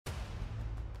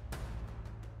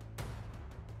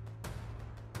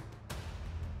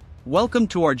Welcome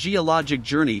to our geologic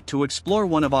journey to explore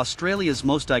one of Australia's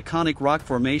most iconic rock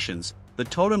formations, the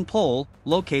Totem Pole,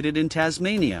 located in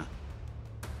Tasmania.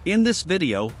 In this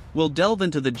video, we'll delve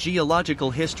into the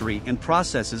geological history and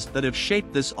processes that have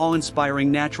shaped this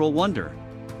awe-inspiring natural wonder.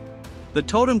 The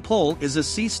Totem Pole is a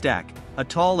sea stack, a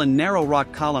tall and narrow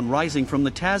rock column rising from the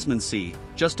Tasman Sea,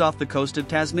 just off the coast of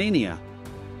Tasmania.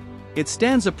 It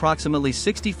stands approximately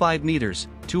 65 meters,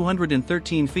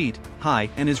 213 feet, high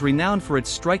and is renowned for its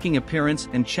striking appearance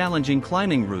and challenging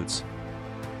climbing routes.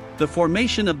 The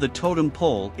formation of the Totem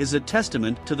Pole is a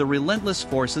testament to the relentless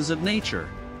forces of nature.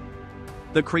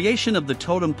 The creation of the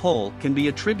Totem Pole can be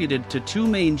attributed to two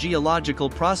main geological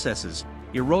processes,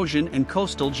 erosion and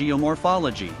coastal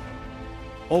geomorphology.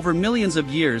 Over millions of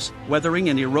years, weathering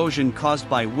and erosion caused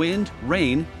by wind,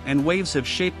 rain, and waves have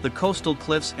shaped the coastal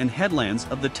cliffs and headlands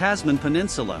of the Tasman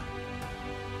Peninsula.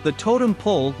 The Totem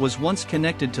Pole was once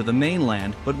connected to the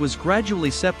mainland but was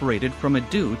gradually separated from it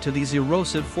due to these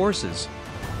erosive forces.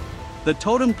 The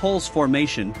Totem Pole's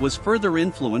formation was further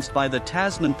influenced by the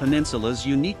Tasman Peninsula's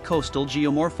unique coastal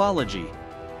geomorphology.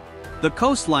 The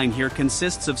coastline here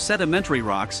consists of sedimentary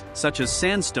rocks, such as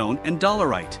sandstone and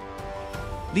dolerite.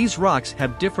 These rocks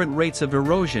have different rates of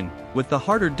erosion, with the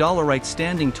harder dolerite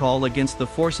standing tall against the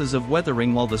forces of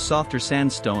weathering while the softer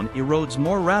sandstone erodes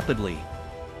more rapidly.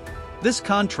 This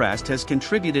contrast has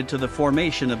contributed to the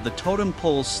formation of the Totem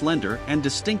Pole's slender and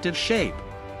distinctive shape.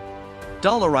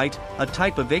 Dolerite, a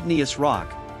type of igneous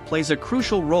rock, plays a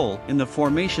crucial role in the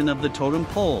formation of the Totem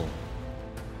Pole.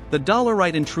 The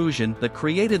dolerite intrusion that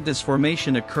created this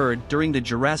formation occurred during the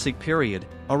Jurassic period,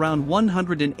 around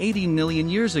 180 million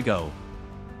years ago.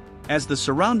 As the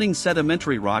surrounding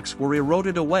sedimentary rocks were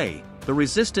eroded away, the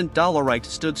resistant dolerite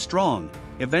stood strong,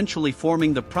 eventually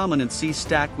forming the prominent sea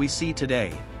stack we see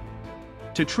today.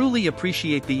 To truly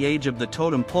appreciate the age of the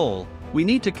Totem Pole, we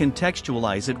need to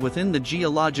contextualize it within the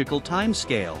geological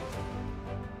timescale.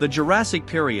 The Jurassic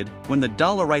period, when the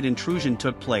dolerite intrusion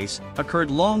took place, occurred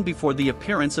long before the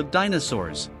appearance of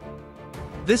dinosaurs.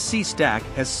 This sea stack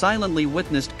has silently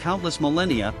witnessed countless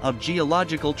millennia of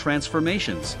geological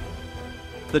transformations.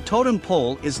 The Totem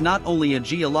Pole is not only a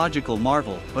geological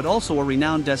marvel but also a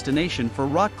renowned destination for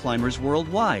rock climbers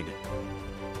worldwide.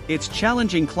 Its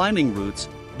challenging climbing routes,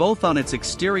 both on its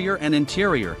exterior and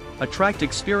interior, attract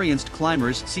experienced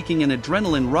climbers seeking an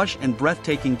adrenaline rush and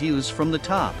breathtaking views from the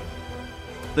top.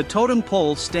 The Totem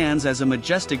Pole stands as a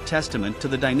majestic testament to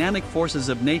the dynamic forces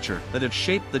of nature that have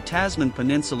shaped the Tasman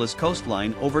Peninsula's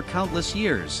coastline over countless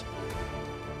years.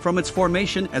 From its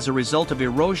formation as a result of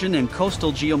erosion and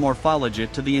coastal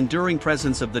geomorphology to the enduring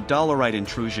presence of the dolerite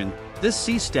intrusion, this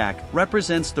sea stack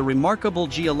represents the remarkable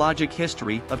geologic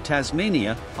history of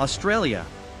Tasmania, Australia.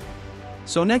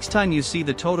 So next time you see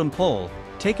the Totem Pole,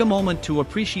 take a moment to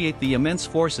appreciate the immense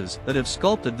forces that have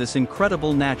sculpted this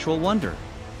incredible natural wonder.